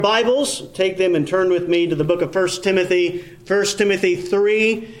Bibles, take them and turn with me to the book of 1 Timothy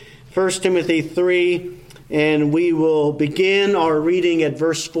 3, and we will begin our reading at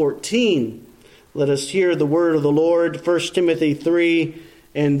verse 14. Let us hear the word of the Lord, 1 Timothy 3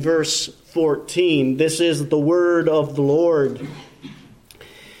 and verse 14. This is the word of the Lord.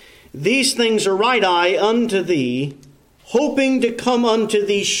 These things write I unto thee, hoping to come unto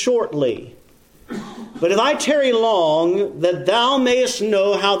thee shortly. But if I tarry long, that thou mayest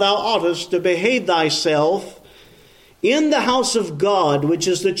know how thou oughtest to behave thyself in the house of God, which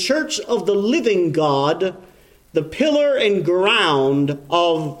is the church of the living God, the pillar and ground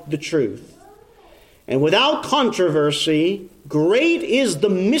of the truth. And without controversy, great is the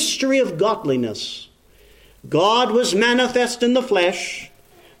mystery of godliness. God was manifest in the flesh,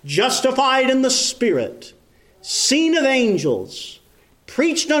 justified in the Spirit, seen of angels,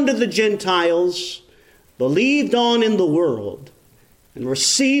 preached unto the Gentiles, believed on in the world, and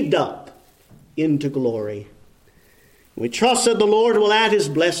received up into glory. We trust that the Lord will add his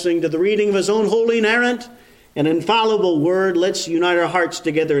blessing to the reading of his own holy, inerrant, and infallible word. Let's unite our hearts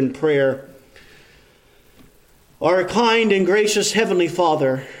together in prayer. Our kind and gracious Heavenly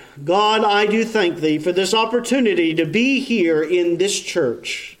Father, God, I do thank thee for this opportunity to be here in this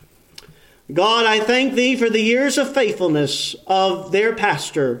church. God, I thank thee for the years of faithfulness of their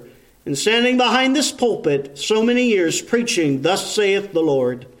pastor, and standing behind this pulpit so many years preaching, thus saith the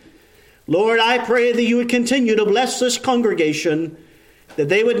Lord. Lord, I pray that you would continue to bless this congregation, that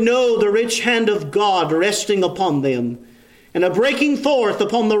they would know the rich hand of God resting upon them, and a breaking forth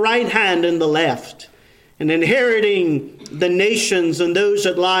upon the right hand and the left, and inheriting the nations and those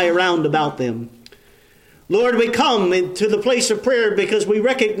that lie around about them. Lord, we come into the place of prayer because we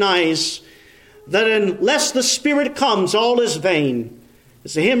recognize that unless the Spirit comes, all is vain.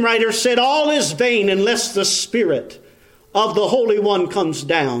 As the hymn writer said, all is vain unless the Spirit of the Holy One comes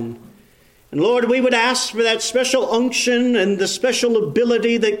down. And Lord, we would ask for that special unction and the special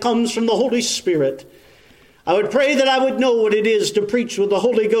ability that comes from the Holy Spirit. I would pray that I would know what it is to preach with the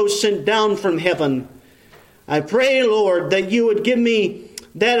Holy Ghost sent down from heaven. I pray, Lord, that you would give me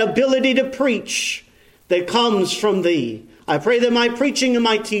that ability to preach that comes from thee. I pray that my preaching and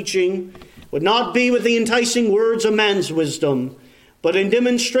my teaching would not be with the enticing words of man's wisdom, but in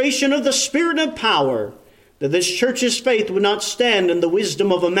demonstration of the Spirit and power, that this church's faith would not stand in the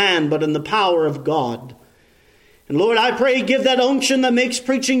wisdom of a man, but in the power of God. And Lord, I pray, give that unction that makes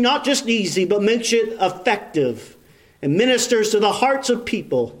preaching not just easy, but makes it effective and ministers to the hearts of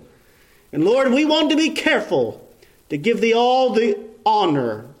people. And Lord, we want to be careful to give thee all the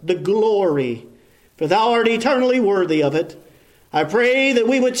honor, the glory, for thou art eternally worthy of it. I pray that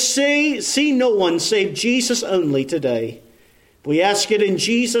we would see no one save Jesus only today. We ask it in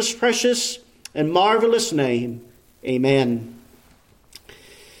Jesus' precious and marvelous name. Amen.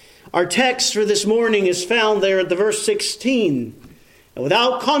 Our text for this morning is found there at the verse 16. And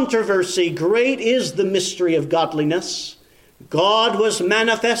without controversy, great is the mystery of godliness. God was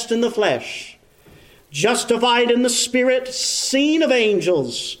manifest in the flesh, justified in the Spirit, seen of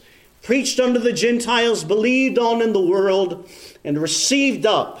angels, preached unto the Gentiles, believed on in the world, and received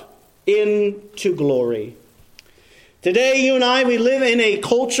up into glory. Today, you and I, we live in a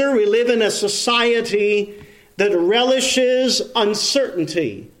culture, we live in a society that relishes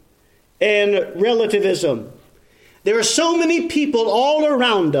uncertainty and relativism. There are so many people all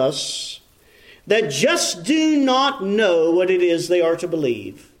around us that just do not know what it is they are to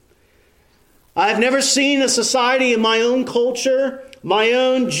believe. I've never seen a society in my own culture, my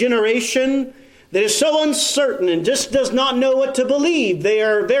own generation, that is so uncertain and just does not know what to believe. They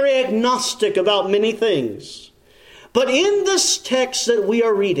are very agnostic about many things. But in this text that we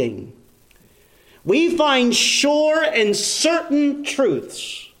are reading, we find sure and certain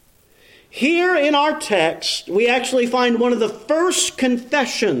truths. Here in our text, we actually find one of the first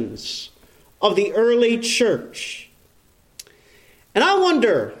confessions of the early church. And I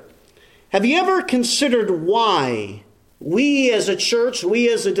wonder, have you ever considered why we as a church, we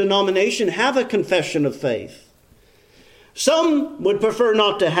as a denomination, have a confession of faith? Some would prefer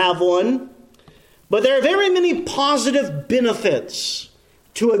not to have one. But there are very many positive benefits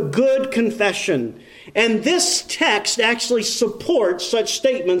to a good confession. And this text actually supports such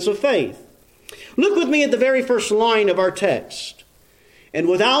statements of faith. Look with me at the very first line of our text. And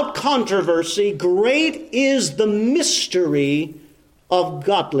without controversy, great is the mystery of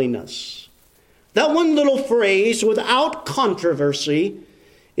godliness. That one little phrase, without controversy,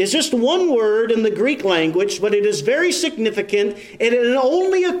 is just one word in the Greek language, but it is very significant, and it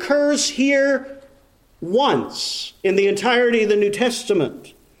only occurs here once in the entirety of the New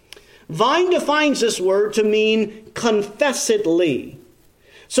Testament. Vine defines this word to mean confessedly.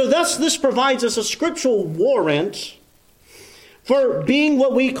 So thus this provides us a scriptural warrant for being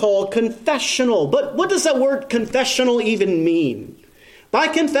what we call confessional. But what does that word confessional even mean? By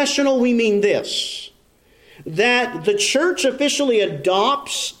confessional we mean this: that the church officially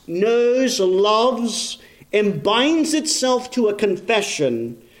adopts, knows, loves, and binds itself to a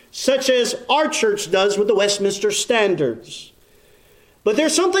confession, such as our church does with the Westminster Standards. But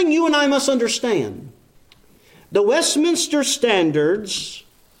there's something you and I must understand. The Westminster Standards,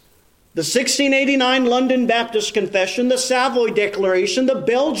 the 1689 London Baptist Confession, the Savoy Declaration, the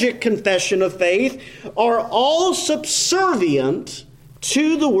Belgic Confession of Faith are all subservient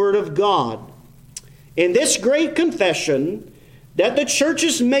to the Word of God. In this great confession that the church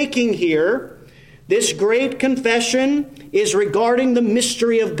is making here, this great confession is regarding the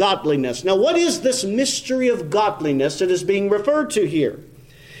mystery of godliness. Now, what is this mystery of godliness that is being referred to here?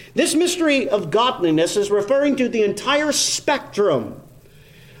 This mystery of godliness is referring to the entire spectrum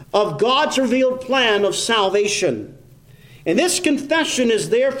of God's revealed plan of salvation. And this confession is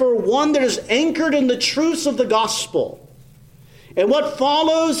therefore one that is anchored in the truths of the gospel. And what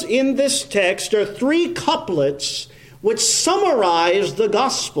follows in this text are three couplets which summarize the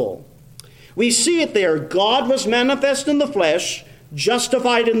gospel. We see it there. God was manifest in the flesh,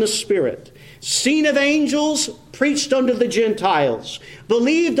 justified in the spirit, seen of angels, preached unto the Gentiles,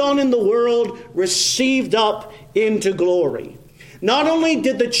 believed on in the world, received up into glory. Not only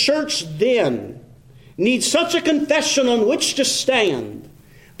did the church then need such a confession on which to stand,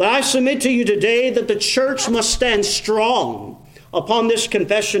 but I submit to you today that the church must stand strong upon this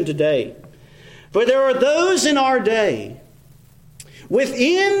confession today. For there are those in our day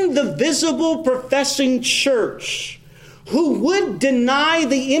within the visible professing church who would deny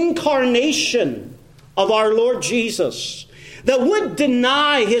the incarnation of our Lord Jesus, that would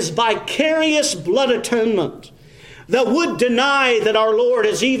deny his vicarious blood atonement, that would deny that our Lord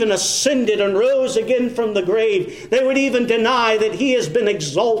has even ascended and rose again from the grave. They would even deny that he has been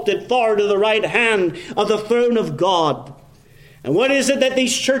exalted far to the right hand of the throne of God. And what is it that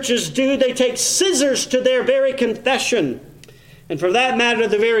these churches do? They take scissors to their very confession, and for that matter,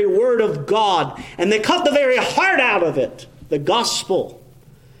 the very word of God, and they cut the very heart out of it, the gospel.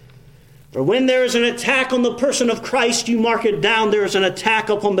 For when there is an attack on the person of Christ, you mark it down, there is an attack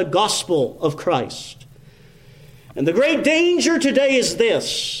upon the gospel of Christ. And the great danger today is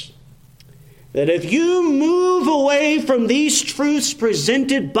this, that if you move away from these truths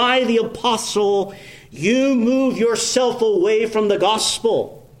presented by the apostle, you move yourself away from the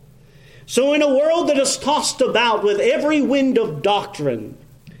gospel. So in a world that is tossed about with every wind of doctrine,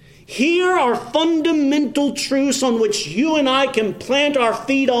 here are fundamental truths on which you and I can plant our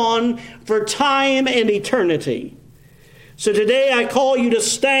feet on for time and eternity. So today I call you to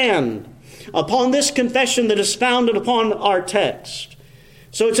stand upon this confession that is founded upon our text.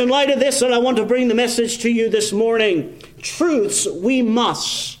 So it's in light of this that I want to bring the message to you this morning. Truths we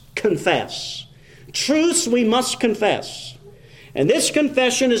must confess. Truths we must confess. And this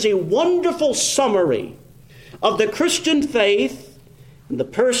confession is a wonderful summary of the Christian faith and the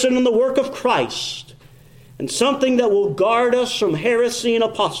person and the work of Christ, and something that will guard us from heresy and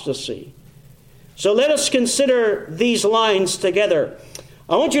apostasy. So let us consider these lines together.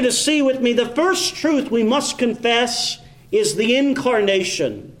 I want you to see with me the first truth we must confess is the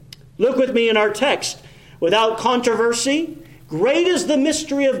incarnation. Look with me in our text. Without controversy, great is the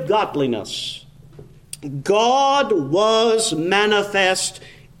mystery of godliness. God was manifest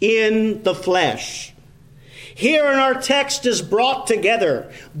in the flesh. Here in our text is brought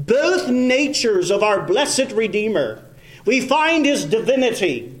together both natures of our blessed Redeemer. We find his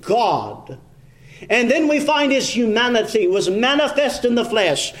divinity, God, and then we find his humanity was manifest in the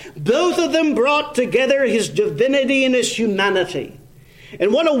flesh. Both of them brought together his divinity and his humanity.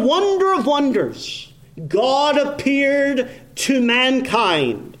 And what a wonder of wonders! God appeared to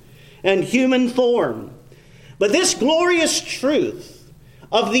mankind in human form. But this glorious truth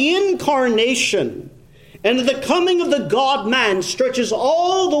of the incarnation and of the coming of the God-man stretches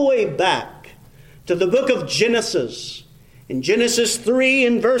all the way back to the book of Genesis. In Genesis 3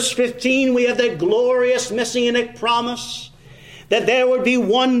 and verse 15, we have that glorious messianic promise that there would be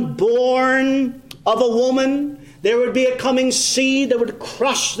one born of a woman. There would be a coming seed that would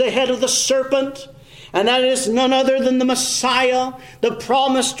crush the head of the serpent. And that is none other than the Messiah, the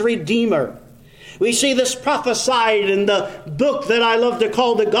promised Redeemer. We see this prophesied in the book that I love to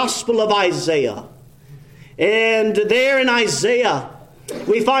call the Gospel of Isaiah. And there in Isaiah,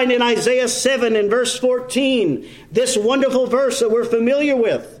 we find in Isaiah 7 and verse 14, this wonderful verse that we're familiar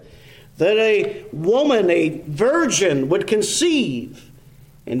with, that a woman, a virgin, would conceive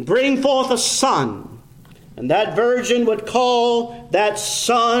and bring forth a son, And that virgin would call that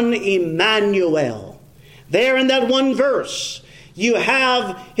son Emmanuel. There in that one verse, you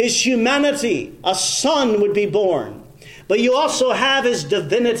have his humanity. A son would be born. But you also have his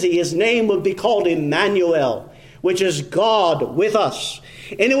divinity. His name would be called Emmanuel, which is God with us.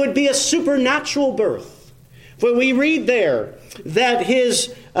 And it would be a supernatural birth. For we read there that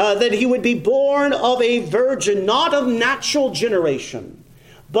he would be born of a virgin, not of natural generation,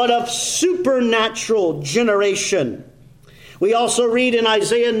 but of supernatural generation. We also read in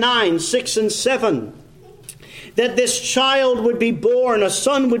Isaiah 9, 6 and 7, that this child would be born, a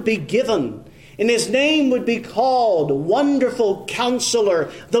son would be given, and his name would be called Wonderful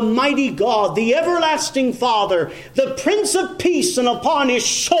Counselor, the Mighty God, the Everlasting Father, the Prince of Peace, and upon his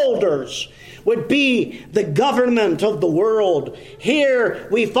shoulders would be the government of the world. Here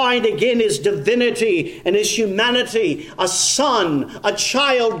we find again his divinity and his humanity, a son, a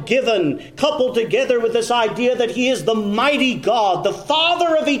child given, coupled together with this idea that he is the mighty God, the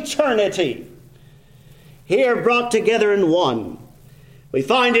Father of eternity. Here brought together in one. We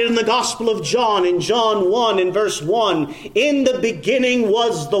find it in the Gospel of John, in John 1, in verse 1. In the beginning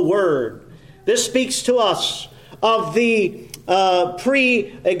was the Word. This speaks to us of the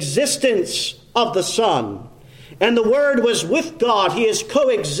pre-existence of the Son. And the Word was with God. He is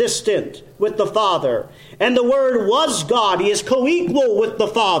co-existent with the Father. And the Word was God. He is co-equal with the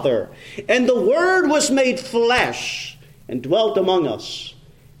Father. And the Word was made flesh and dwelt among us.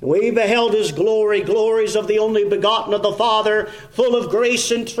 We beheld his glory, glories of the only begotten of the Father, full of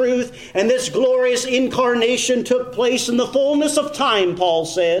grace and truth. And this glorious incarnation took place in the fullness of time, Paul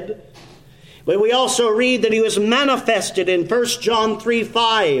said. But we also read that he was manifested in 1 John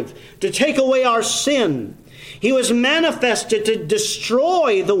 3:5 to take away our sin. He was manifested to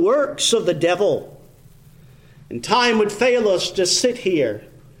destroy the works of the devil. And time would fail us to sit here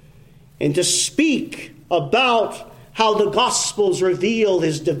and to speak about how the Gospels reveal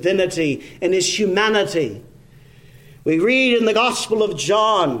his divinity and his humanity. We read in the Gospel of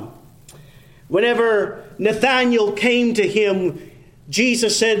John, whenever Nathanael came to him,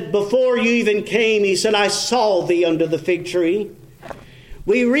 Jesus said, before you even came, he said, I saw thee under the fig tree.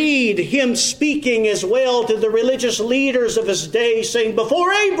 We read him speaking as well to the religious leaders of his day, saying,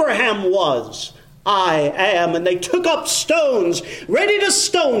 before Abraham was, I am. And they took up stones, ready to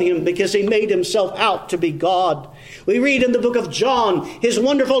stone him because he made himself out to be God. We read in the book of John his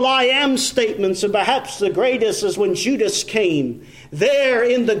wonderful I am statements, and perhaps the greatest is when Judas came there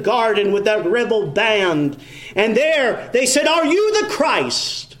in the garden with that rebel band. And there they said, are you the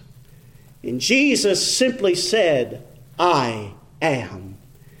Christ? And Jesus simply said, I am.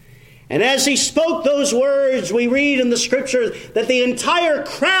 And as he spoke those words, we read in the scripture that the entire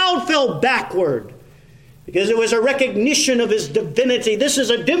crowd fell backward because it was a recognition of his divinity. This is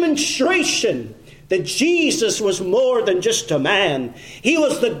a demonstration that Jesus was more than just a man. He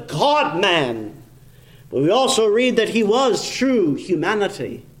was the God-man. But we also read that he was true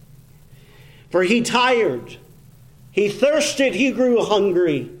humanity. For he tired, he thirsted, he grew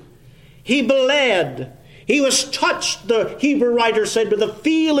hungry, he bled. He was touched, the Hebrew writer said, with the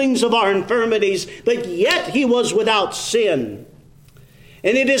feelings of our infirmities, but yet he was without sin.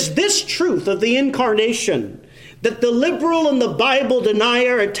 And it is this truth of the incarnation that the liberal and the Bible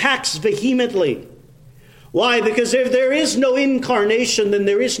denier attacks vehemently. Why? Because if there is no incarnation, then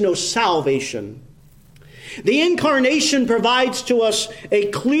there is no salvation. The incarnation provides to us a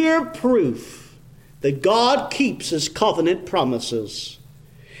clear proof that God keeps his covenant promises.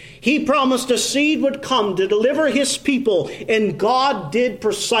 He promised a seed would come to deliver his people, and God did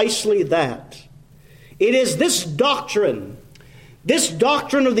precisely that. It is this doctrine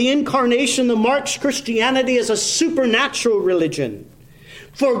of the incarnation that marks Christianity as a supernatural religion.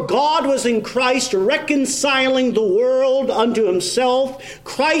 For God was in Christ reconciling the world unto himself.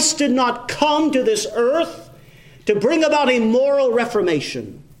 Christ did not come to this earth to bring about a moral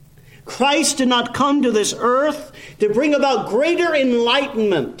reformation. Christ did not come to this earth to bring about greater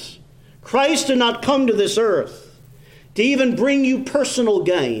enlightenment. Christ did not come to this earth to even bring you personal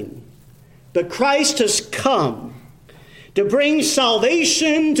gain. But Christ has come to bring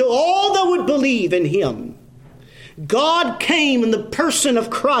salvation to all that would believe in him. God came in the person of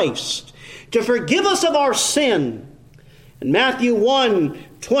Christ to forgive us of our sin. In Matthew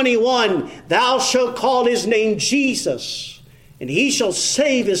 1:21, thou shalt call his name Jesus, and he shall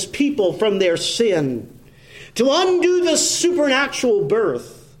save his people from their sin. To undo the supernatural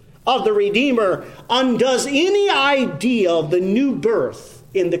birth of the Redeemer undoes any idea of the new birth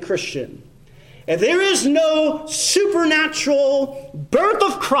in the Christian. If there is no supernatural birth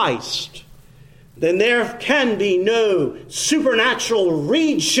of Christ, then there can be no supernatural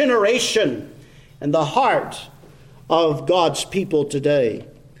regeneration and the heart of God's people today.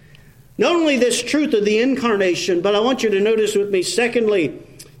 Not only this truth of the incarnation, but I want you to notice with me, secondly,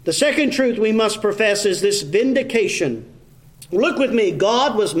 the second truth we must profess is this vindication. Look with me.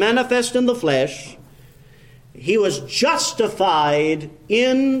 God was manifest in the flesh. He was justified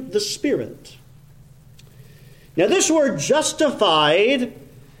in the Spirit. Now this word justified,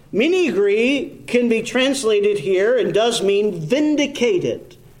 many agree, can be translated here and does mean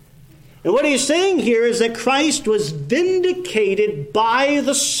vindicated. And what he's saying here is that Christ was vindicated by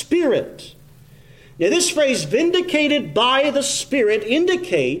the Spirit. Now this phrase, vindicated by the Spirit,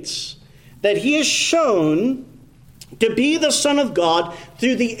 indicates that he is shown to be the Son of God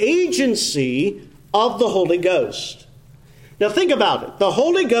through the agency of the Holy Ghost. Now think about it. The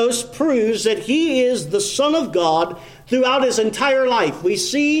Holy Ghost proves that he is the Son of God throughout his entire life. We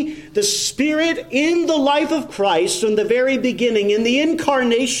see the Spirit in the life of Christ from the very beginning, in the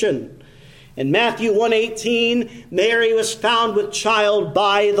incarnation. In Matthew 1:18, Mary was found with child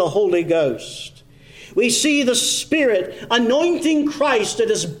by the Holy Ghost. We see the Spirit anointing Christ at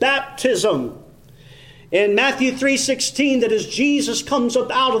his baptism. In Matthew 3:16, that as Jesus comes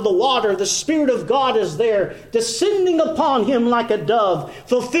up out of the water, the Spirit of God is there, descending upon him like a dove,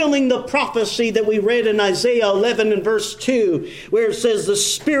 fulfilling the prophecy that we read in Isaiah 11 and verse 2, where it says, the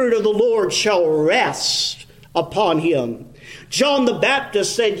Spirit of the Lord shall rest upon him. John the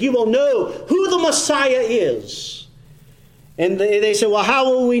Baptist said, you will know who the Messiah is. And they said, well, how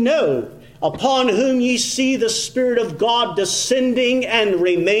will we know? Upon whom ye see the Spirit of God descending and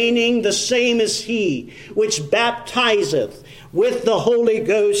remaining, the same as he, which baptizeth with the Holy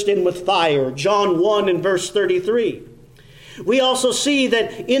Ghost and with fire. John 1 and verse 33. We also see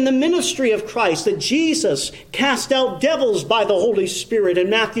that in the ministry of Christ, that Jesus cast out devils by the Holy Spirit in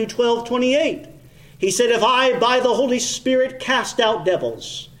Matthew 12:28. He said, if I by the Holy Spirit cast out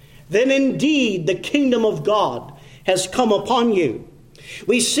devils, then indeed the kingdom of God has come upon you.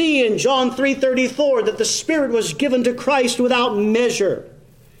 We see in John 3:34 that the Spirit was given to Christ without measure.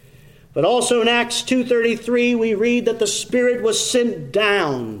 But also in Acts 2:33 we read that the Spirit was sent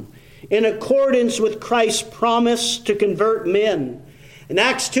down in accordance with Christ's promise to convert men. In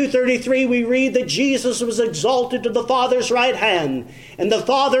Acts 2:33 we read that Jesus was exalted to the Father's right hand, and the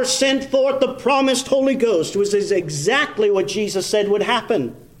Father sent forth the promised Holy Ghost, which is exactly what Jesus said would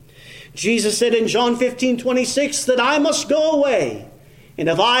happen. Jesus said in John 15:26 that I must go away. And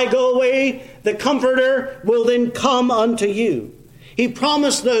if I go away, the Comforter will then come unto you. He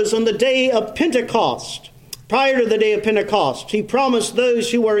promised those on the day of Pentecost, prior to the day of Pentecost. He promised those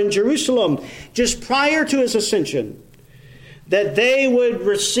who were in Jerusalem just prior to his ascension that they would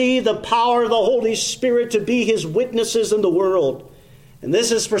receive the power of the Holy Spirit to be his witnesses in the world. And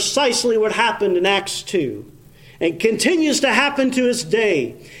this is precisely what happened in Acts 2. And continues to happen to this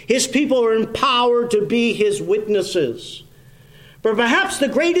day. His people are empowered to be his witnesses. But perhaps the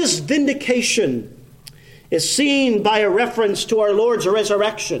greatest vindication is seen by a reference to our Lord's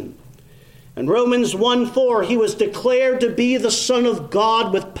resurrection. In Romans 1:4, he was declared to be the Son of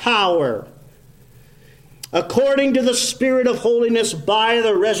God with power, according to the Spirit of holiness by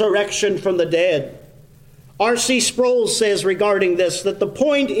the resurrection from the dead. R.C. Sproul says regarding this that the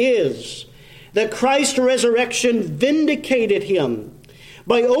point is that Christ's resurrection vindicated him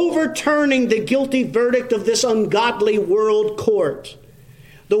by overturning the guilty verdict of this ungodly world court.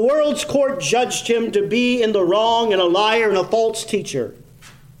 The world's court judged him to be in the wrong and a liar and a false teacher.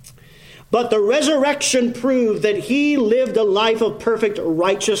 But the resurrection proved that he lived a life of perfect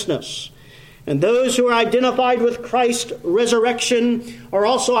righteousness. And those who are identified with Christ's resurrection are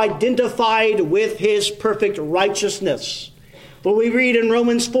also identified with his perfect righteousness. For we read in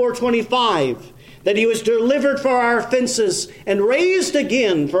Romans 4:25, that he was delivered for our offenses and raised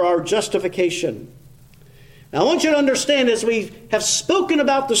again for our justification. Now I want you to understand, as we have spoken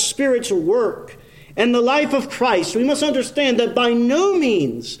about the Spirit's work and the life of Christ, we must understand that by no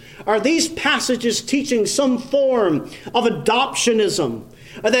means are these passages teaching some form of adoptionism,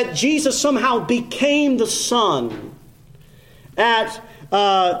 or that Jesus somehow became the Son at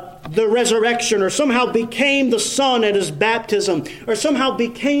the resurrection, or somehow became the Son at his baptism, or somehow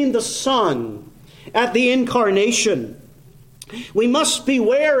became the Son at the incarnation. We must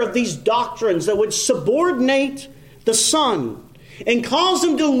beware of these doctrines that would subordinate the Son and cause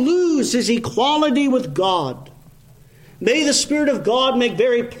him to lose his equality with God. May the Spirit of God make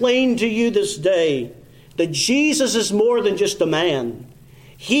very plain to you this day that Jesus is more than just a man.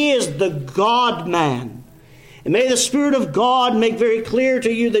 He is the God-man. And may the Spirit of God make very clear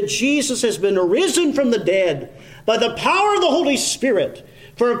to you that Jesus has been risen from the dead by the power of the Holy Spirit.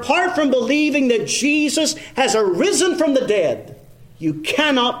 For apart from believing that Jesus has arisen from the dead, you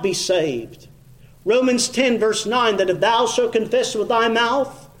cannot be saved. Romans 10 verse 9, that if thou shalt confess with thy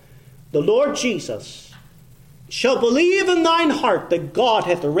mouth the Lord Jesus, shalt believe in thine heart that God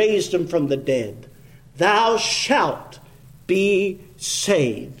hath raised him from the dead, thou shalt be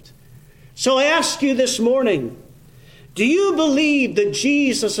saved. So I ask you this morning, do you believe that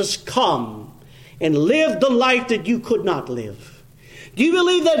Jesus has come and lived the life that you could not live? Do you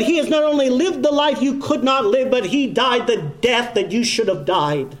believe that he has not only lived the life you could not live, but he died the death that you should have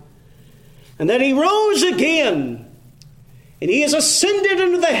died? And that he rose again, and he has ascended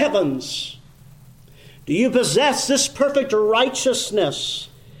into the heavens. Do you possess this perfect righteousness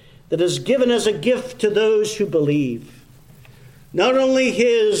that is given as a gift to those who believe? Not only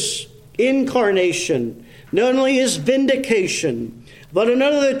his incarnation, not only his vindication, but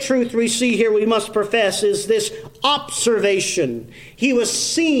another truth we see here we must profess is this observation. He was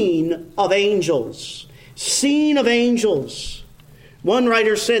seen of angels. Seen of angels. One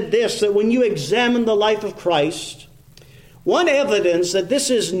writer said this, that when you examine the life of Christ, one evidence that this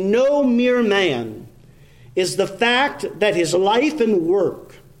is no mere man is the fact that his life and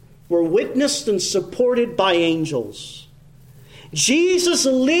work were witnessed and supported by angels. Jesus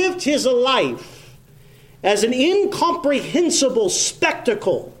lived his life as an incomprehensible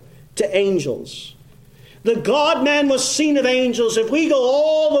spectacle to angels. The God-man was seen of angels. If we go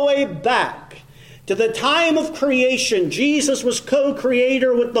all the way back to the time of creation, Jesus was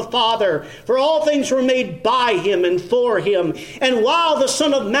co-creator with the Father, for all things were made by him and for him. And while the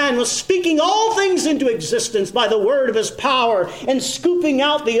Son of Man was speaking all things into existence by the word of his power, and scooping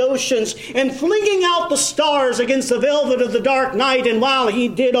out the oceans, and flinging out the stars against the velvet of the dark night, and while he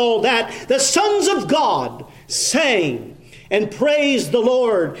did all that, the sons of God sang and praised the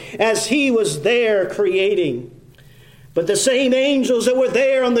Lord as he was there creating. But the same angels that were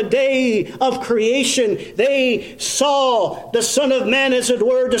there on the day of creation, they saw the Son of Man, as it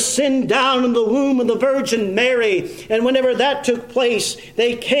were, descend down in the womb of the Virgin Mary. And whenever that took place,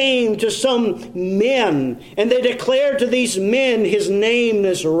 they came to some men, and they declared to these men his name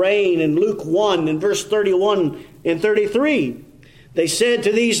is reign. In Luke 1, in verse 31 and 33, they said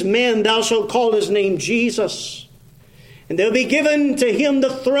to these men, thou shalt call his name Jesus, and there will be given to him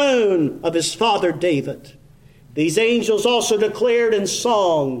the throne of his father David. These angels also declared in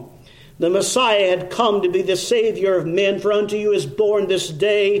song, the Messiah had come to be the Savior of men, for unto you is born this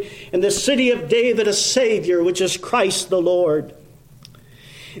day in the city of David a Savior, which is Christ the Lord.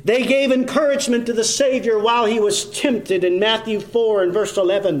 They gave encouragement to the Savior while he was tempted in Matthew 4 and verse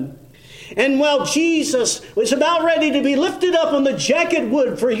 11. And while Jesus was about ready to be lifted up on the jagged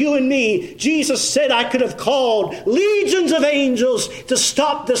wood for you and me, Jesus said, I could have called legions of angels to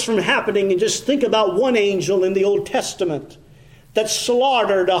stop this from happening. And just think about one angel in the Old Testament that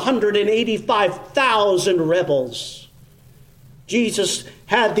slaughtered 185,000 rebels. Jesus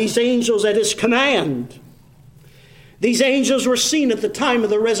had these angels at his command. These angels were seen at the time of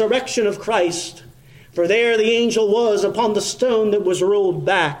the resurrection of Christ. For there the angel was upon the stone that was rolled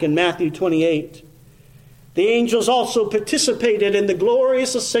back in Matthew 28. The angels also participated in the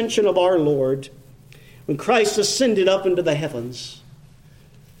glorious ascension of our Lord when Christ ascended up into the heavens.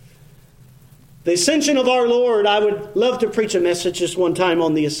 The ascension of our Lord, I would love to preach a message just one time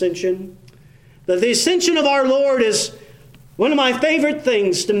on the ascension. But the ascension of our Lord is one of my favorite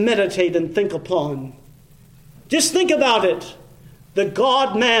things to meditate and think upon. Just think about it. The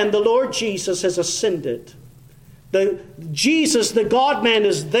God-man, the Lord Jesus, has ascended. Jesus, the God-man,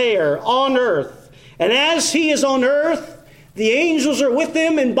 is there on earth. And as he is on earth, the angels are with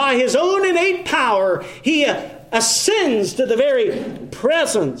him, and by his own innate power, he ascends to the very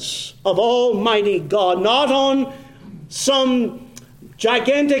presence of Almighty God. Not on some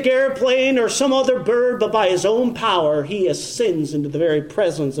gigantic airplane or some other bird, but by his own power, he ascends into the very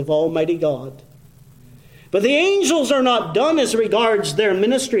presence of Almighty God. But the angels are not done as regards their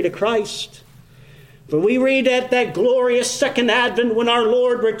ministry to Christ. For we read at that glorious second advent when our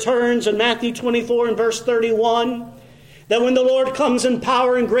Lord returns in Matthew 24 and verse 31, that when the Lord comes in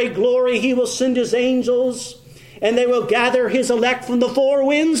power and great glory, he will send his angels, and they will gather his elect from the four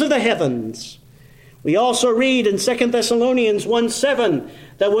winds of the heavens. We also read in 2 Thessalonians 1:7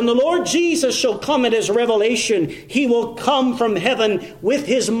 that when the Lord Jesus shall come at his revelation, he will come from heaven with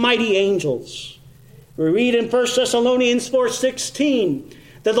his mighty angels. We read in 1 Thessalonians 4:16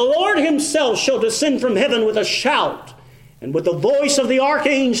 that the Lord himself shall descend from heaven with a shout, and with the voice of the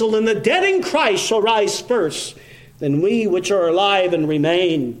archangel, and the dead in Christ shall rise first, then we which are alive and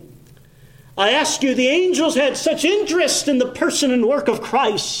remain. I ask you, the angels had such interest in the person and work of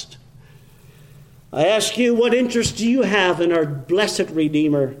Christ. I ask you, what interest do you have in our blessed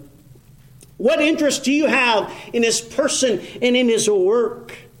Redeemer? What interest do you have in his person and in his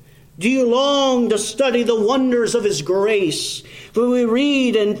work? Do you long to study the wonders of his grace? For we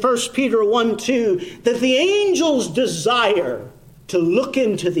read in 1 Peter 1:2 that the angels desire to look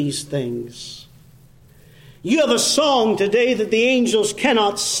into these things. You have a song today that the angels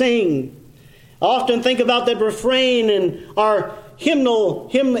cannot sing. I often think about that refrain in our hymn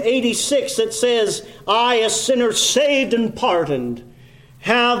 86 that says, I, a sinner saved and pardoned,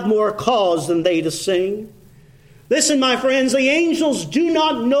 have more cause than they to sing. Listen, my friends, the angels do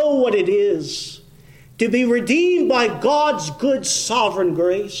not know what it is to be redeemed by God's good sovereign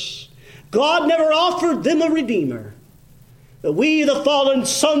grace. God never offered them a redeemer. But we, the fallen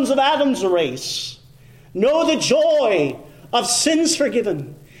sons of Adam's race, know the joy of sins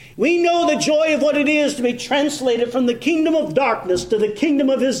forgiven. We know the joy of what it is to be translated from the kingdom of darkness to the kingdom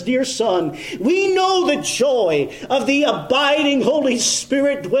of his dear Son. We know the joy of the abiding Holy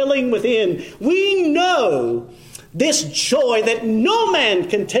Spirit dwelling within. We know this joy that no man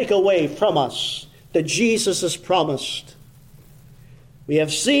can take away from us, that Jesus has promised. We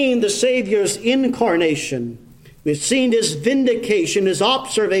have seen the Savior's incarnation. We've seen his vindication, his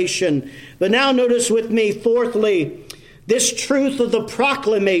observation. But now notice with me, fourthly, this truth of the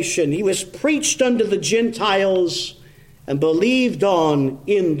proclamation. He was preached unto the Gentiles and believed on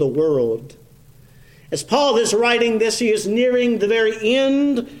in the world. As Paul is writing this, he is nearing the very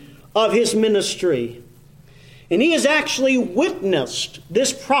end of his ministry. And he has actually witnessed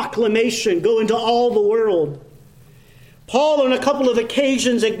this proclamation go into all the world. Paul, on a couple of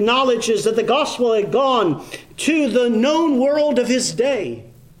occasions, acknowledges that the gospel had gone to the known world of his day.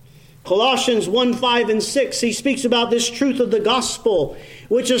 Colossians 1:5 and 6, he speaks about this truth of the gospel,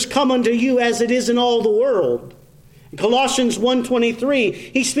 which has come unto you as it is in all the world. In Colossians 1:23,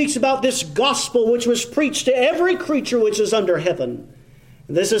 he speaks about this gospel which was preached to every creature which is under heaven.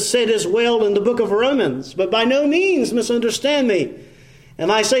 This is said as well in the book of Romans, but by no means misunderstand me. Am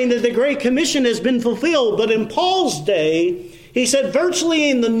I saying that the Great Commission has been fulfilled? But in Paul's day, he said virtually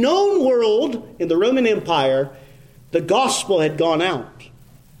in the known world, in the Roman Empire, the gospel had gone out.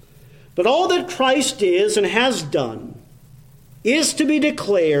 But all that Christ is and has done is to be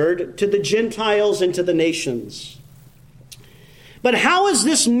declared to the Gentiles and to the nations. But how is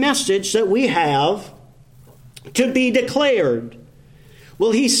this message that we have to be declared?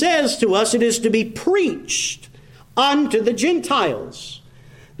 Well, he says to us it is to be preached unto the Gentiles.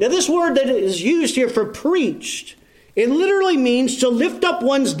 Now, this word that is used here for preached, it literally means to lift up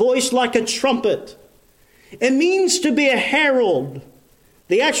one's voice like a trumpet. It means to be a herald.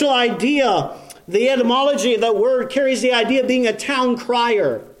 The actual idea, the etymology of that word carries the idea of being a town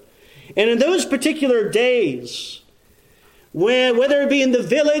crier. And in those particular days, whether it be in the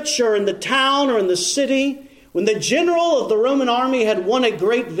village or in the town or in the city, when the general of the Roman army had won a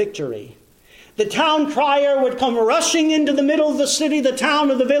great victory, the town crier would come rushing into the middle of the city, the town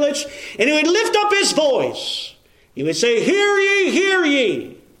or the village, and he would lift up his voice. He would say, "Hear ye, hear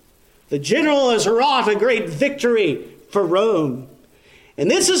ye! The general has wrought a great victory for Rome." And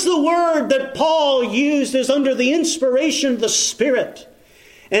this is the word that Paul used as under the inspiration of the Spirit,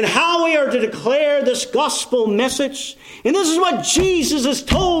 and how we are to declare this gospel message. And this is what Jesus has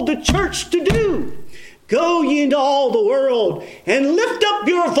told the church to do. Go ye into all the world and lift up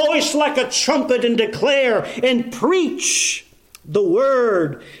your voice like a trumpet and declare and preach the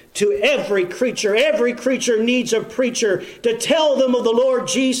word to every creature. Every creature needs a preacher to tell them of the Lord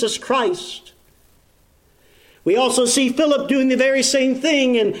Jesus Christ. We also see Philip doing the very same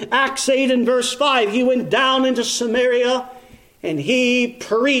thing in Acts 8 and verse 5. He went down into Samaria and he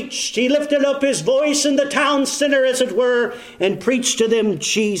preached. He lifted up his voice in the town center, as it were, and preached to them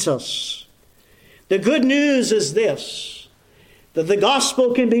Jesus. The good news is this, that the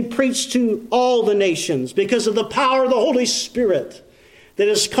gospel can be preached to all the nations because of the power of the Holy Spirit that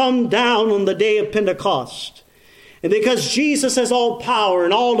has come down on the day of Pentecost. And because Jesus has all power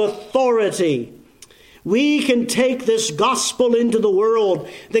and all authority, we can take this gospel into the world.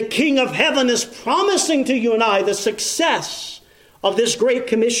 The King of Heaven is promising to you and I the success of this great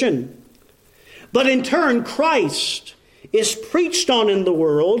commission. But in turn, Christ is preached on in the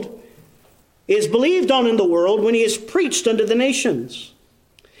world, is believed on in the world when he is preached unto the nations.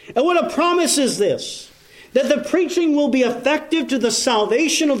 And what a promise is this, that the preaching will be effective to the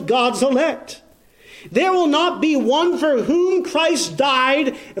salvation of God's elect. There will not be one for whom Christ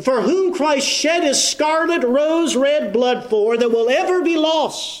died, for whom Christ shed his scarlet, rose red blood for, that will ever be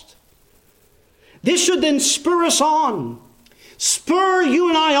lost. This should then spur us on. Spur you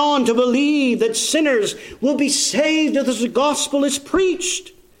and I on to believe that sinners will be saved as the gospel is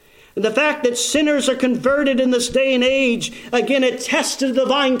preached. And the fact that sinners are converted in this day and age, again, attests to the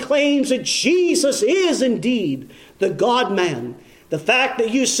divine claims that Jesus is indeed the God-man, The fact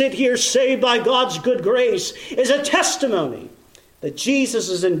that you sit here saved by God's good grace is a testimony that Jesus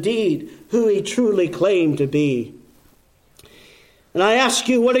is indeed who he truly claimed to be. And I ask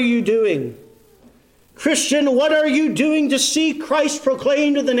you, what are you doing? Christian, what are you doing to see Christ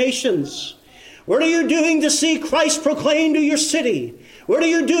proclaimed to the nations? What are you doing to see Christ proclaimed to your city? What are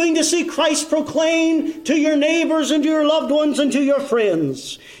you doing to see Christ proclaimed to your neighbors and to your loved ones and to your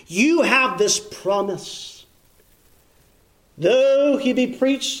friends? You have this promise. Though he be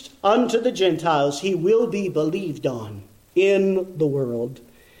preached unto the Gentiles, he will be believed on in the world.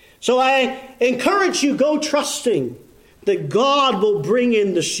 So I encourage you, go trusting that God will bring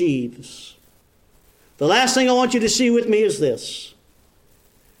in the sheaves. The last thing I want you to see with me is this,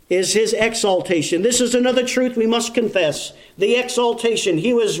 is his exaltation. This is another truth we must confess. The exaltation.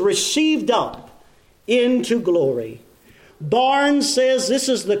 He was received up into glory. Barnes says this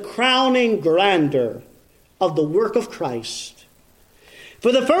is the crowning grandeur of the work of Christ.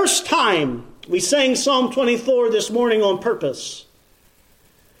 For the first time, we sang Psalm 24 this morning on purpose.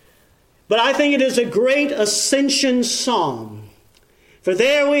 But I think it is a great ascension psalm. For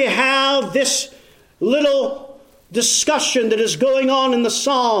there we have this little discussion that is going on in the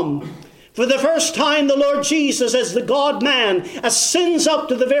psalm. For the first time, the Lord Jesus, as the God-man, ascends up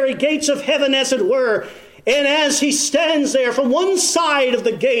to the very gates of heaven, as it were. And as he stands there, from one side of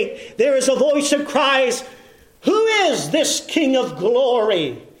the gate, there is a voice that cries, "Who is this King of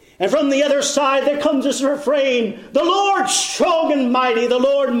glory?" And from the other side, there comes this refrain, "The Lord strong and mighty, the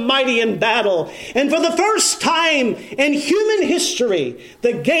Lord mighty in battle." And for the first time in human history,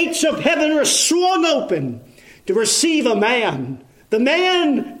 the gates of heaven are swung open to receive a man. The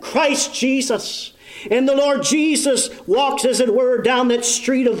man, Christ Jesus. And the Lord Jesus walks, as it were, down that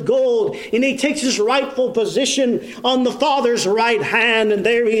street of gold. And he takes his rightful position on the Father's right hand. And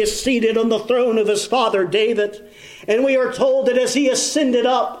there he is seated on the throne of his father David. And we are told that as he ascended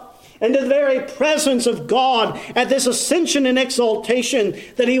up into the very presence of God at this ascension and exaltation,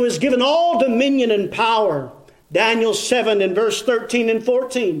 that he was given all dominion and power. Daniel 7 in verse 13 and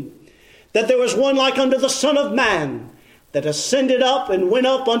 14. That there was one like unto the Son of Man, that ascended up and went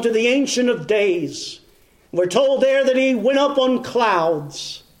up unto the Ancient of Days. We're told there that he went up on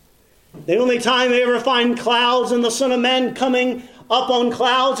clouds. The only time we ever find clouds and the Son of Man coming up on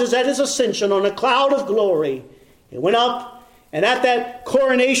clouds is at his ascension on a cloud of glory. He went up, and at that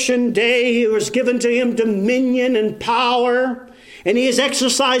coronation day, it was given to him dominion and power. And he is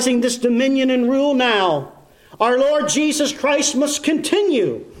exercising this dominion and rule now. Our Lord Jesus Christ must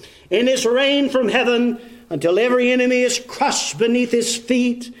continue in his reign from heaven until every enemy is crushed beneath his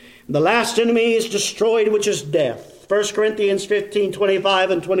feet. The last enemy is destroyed, which is death. 1 Corinthians 15,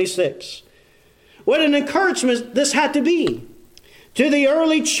 25 and 26. What an encouragement this had to be to the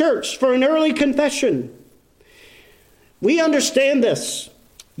early church for an early confession. We understand this.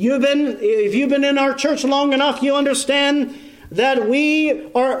 If you've been in our church long enough, you understand that we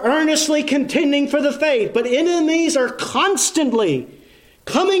are earnestly contending for the faith. But enemies are constantly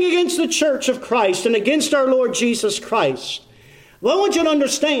coming against the church of Christ and against our Lord Jesus Christ. Well, I want you to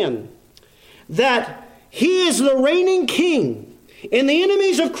understand that he is the reigning king, and the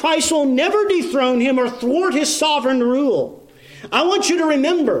enemies of Christ will never dethrone him or thwart his sovereign rule. I want you to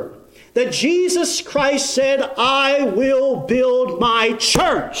remember that Jesus Christ said, "I will build my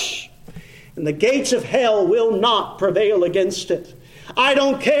church, and the gates of hell will not prevail against it." I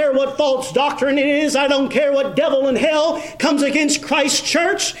don't care what false doctrine it is. I don't care what devil in hell comes against Christ's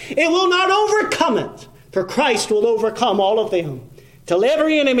church. It will not overcome it, for Christ will overcome all of them, till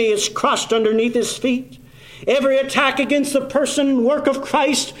every enemy is crushed underneath his feet. Every attack against the person and work of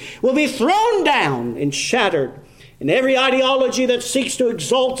Christ will be thrown down and shattered. And every ideology that seeks to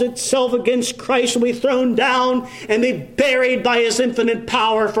exalt itself against Christ will be thrown down and be buried by his infinite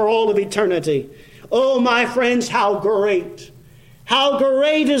power for all of eternity. Oh, my friends, how great! How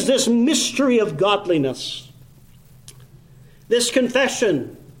great is this mystery of godliness. This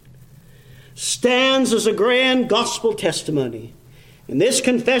confession stands as a grand gospel testimony. And this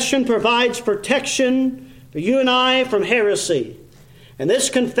confession provides protection for you and I from heresy. And this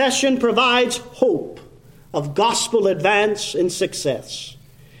confession provides hope of gospel advance and success.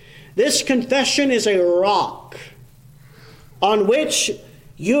 This confession is a rock on which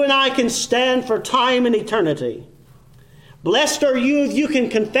you and I can stand for time and eternity. Blessed are you if you can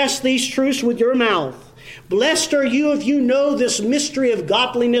confess these truths with your mouth. Blessed are you if you know this mystery of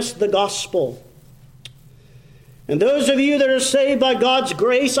godliness, the gospel. And those of you that are saved by God's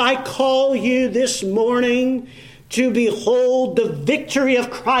grace, I call you this morning to behold the victory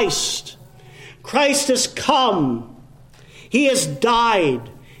of Christ. Christ has come. He has died.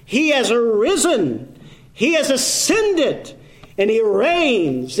 He has arisen. He has ascended. and he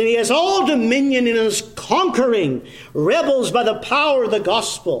reigns, and he has all dominion and is conquering rebels by the power of the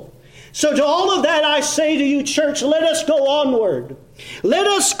gospel. So to all of that I say to you, church, let us go onward. Let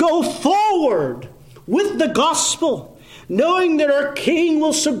us go forward with the gospel, knowing that our King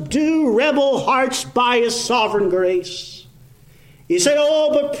will subdue rebel hearts by his sovereign grace. You say,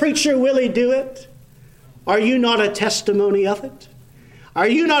 oh, but preacher, will he do it? Are you not a testimony of it? Are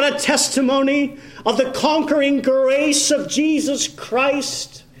you not a testimony of the conquering grace of Jesus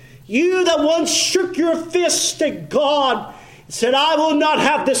Christ? You that once shook your fist at God and said, I will not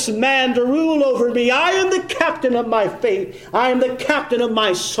have this man to rule over me. I am the captain of my faith. I am the captain of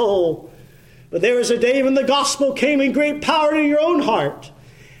my soul. But there was a day when the gospel came in great power to your own heart,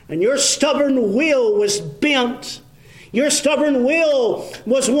 and your stubborn will was bent. Your stubborn will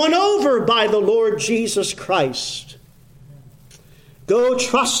was won over by the Lord Jesus Christ. Go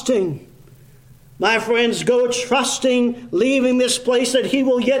trusting, my friends, go trusting, leaving this place, that he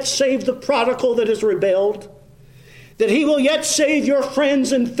will yet save the prodigal that has rebelled, that he will yet save your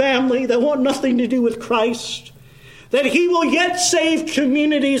friends and family that want nothing to do with Christ, that he will yet save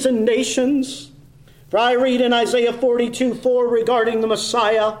communities and nations. For I read in Isaiah 42:4 regarding the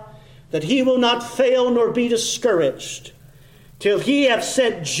Messiah, that he will not fail nor be discouraged till he have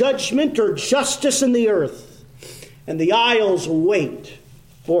set judgment or justice in the earth, and the isles wait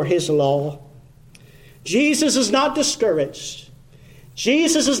for his law. Jesus is not discouraged.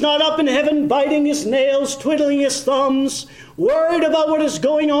 Jesus is not up in heaven biting his nails, twiddling his thumbs, worried about what is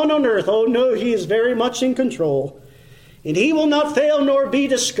going on earth. Oh no, he is very much in control. And he will not fail nor be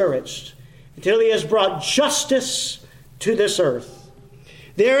discouraged until he has brought justice to this earth.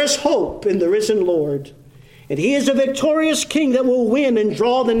 There is hope in the risen Lord, and he is a victorious king that will win and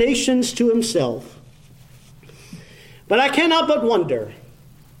draw the nations to himself. But I cannot but wonder,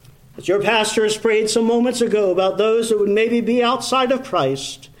 as your pastor has prayed some moments ago about those that would maybe be outside of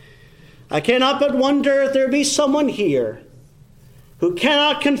Christ, I cannot but wonder if there be someone here who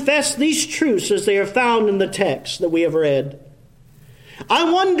cannot confess these truths as they are found in the text that we have read. I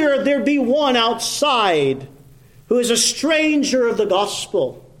wonder if there be one outside who is a stranger of the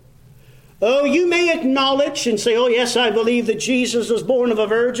gospel. Oh, you may acknowledge and say, oh yes, I believe that Jesus was born of a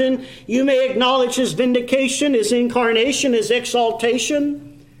virgin. You may acknowledge his vindication, his incarnation, his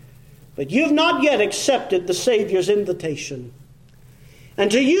exaltation. But you've not yet accepted the Savior's invitation.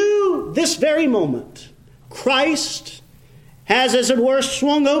 And to you, this very moment, Christ has, as it were,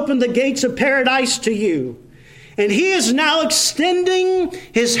 swung open the gates of paradise to you. And he is now extending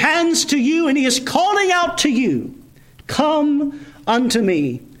his hands to you, and he is calling out to you, come unto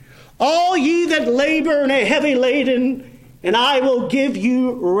me, all ye that labor and are heavy laden, and I will give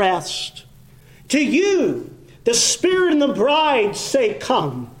you rest. To you, the Spirit and the bride say,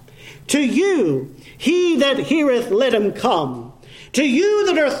 come. To you, he that heareth, let him come. To you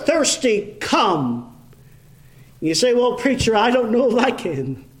that are thirsty, come. You say, well, preacher, I don't know if I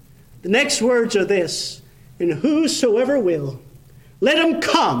can. The next words are this, and whosoever will, let him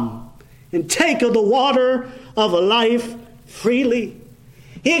come and take of the water of life freely.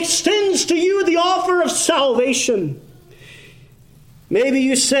 He extends to you the offer of salvation. Maybe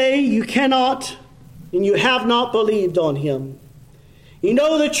you say you cannot and you have not believed on him. You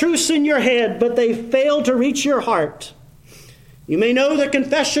know the truths in your head, but they fail to reach your heart. You may know the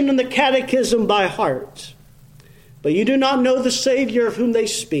confession and the catechism by heart, but you do not know the Savior of whom they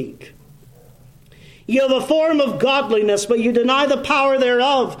speak. You have a form of godliness, but you deny the power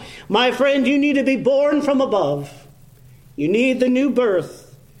thereof. My friend, you need to be born from above. You need the new birth.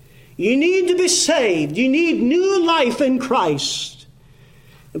 You need to be saved. You need new life in Christ.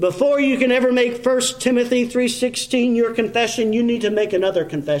 And before you can ever make 1 Timothy 3:16 your confession, you need to make another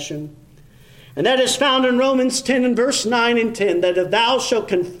confession. And that is found in Romans 10 and verse 9 and 10, that if thou shalt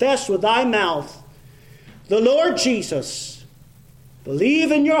confess with thy mouth the Lord Jesus,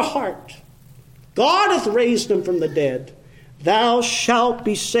 believe in your heart, God hath raised him from the dead, thou shalt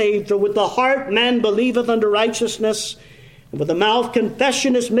be saved. For with the heart man believeth unto righteousness, and with the mouth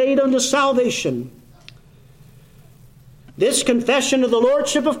confession is made unto salvation. This confession of the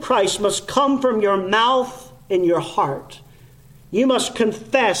Lordship of Christ must come from your mouth and your heart. You must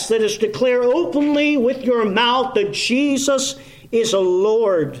confess, that is, declare openly with your mouth that Jesus is a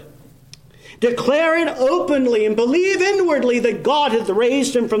Lord. Declare it openly and believe inwardly that God hath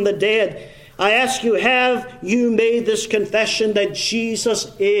raised him from the dead. I ask you, have you made this confession that Jesus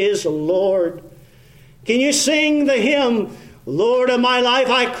is Lord? Can you sing the hymn, Lord of my life,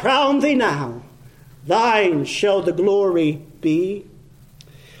 I crown thee now, thine shall the glory be?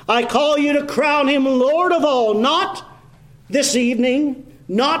 I call you to crown him Lord of all, not this evening,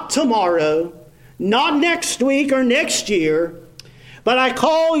 not tomorrow, not next week or next year. But I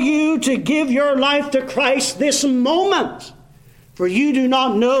call you to give your life to Christ this moment, for you do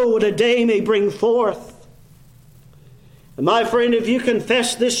not know what a day may bring forth. And my friend, if you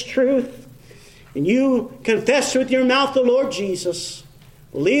confess this truth, and you confess with your mouth the Lord Jesus,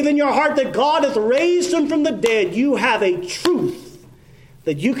 believe in your heart that God hath raised him from the dead, you have a truth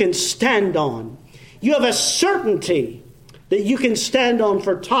that you can stand on. You have a certainty that you can stand on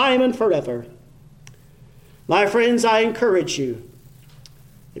for time and forever. My friends, I encourage you,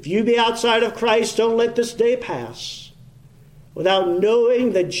 if you be outside of Christ, don't let this day pass without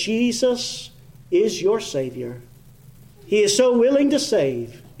knowing that Jesus is your Savior. He is so willing to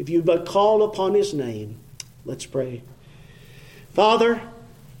save if you but call upon his name. Let's pray. Father,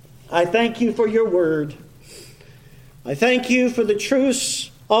 I thank you for your word. I thank you for the truths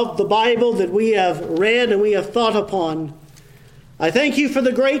of the Bible that we have read and we have thought upon. I thank you for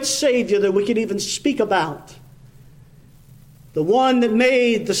the great Savior that we can even speak about. The one that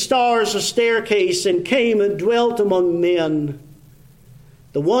made the stars a staircase and came and dwelt among men.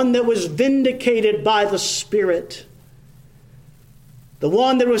 The one that was vindicated by the Spirit. The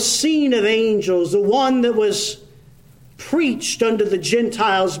one that was seen of angels. The one that was preached unto the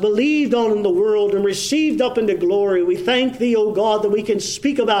Gentiles, believed on in the world, and received up into glory. We thank thee, O God, that we can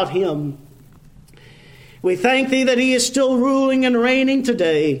speak about him. We thank thee that he is still ruling and reigning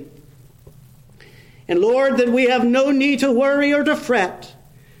today. And Lord, that we have no need to worry or to fret,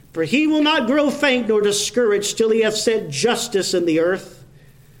 for he will not grow faint nor discouraged till he hath set justice in the earth.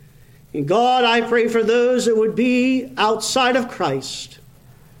 And God, I pray for those that would be outside of Christ,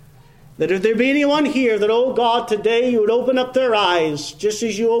 that if there be anyone here, that, oh God, today you would open up their eyes, just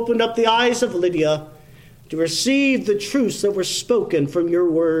as you opened up the eyes of Lydia, to receive the truths that were spoken from your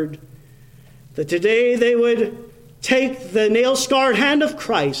word. That today they would take the nail-scarred hand of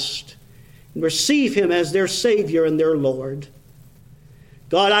Christ and receive him as their Savior and their Lord.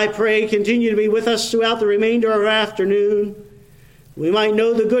 God, I pray, continue to be with us throughout the remainder of our afternoon. We might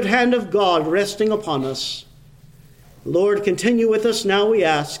know the good hand of God resting upon us. Lord, continue with us now, we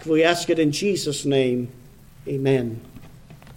ask. We ask it in Jesus' name. Amen.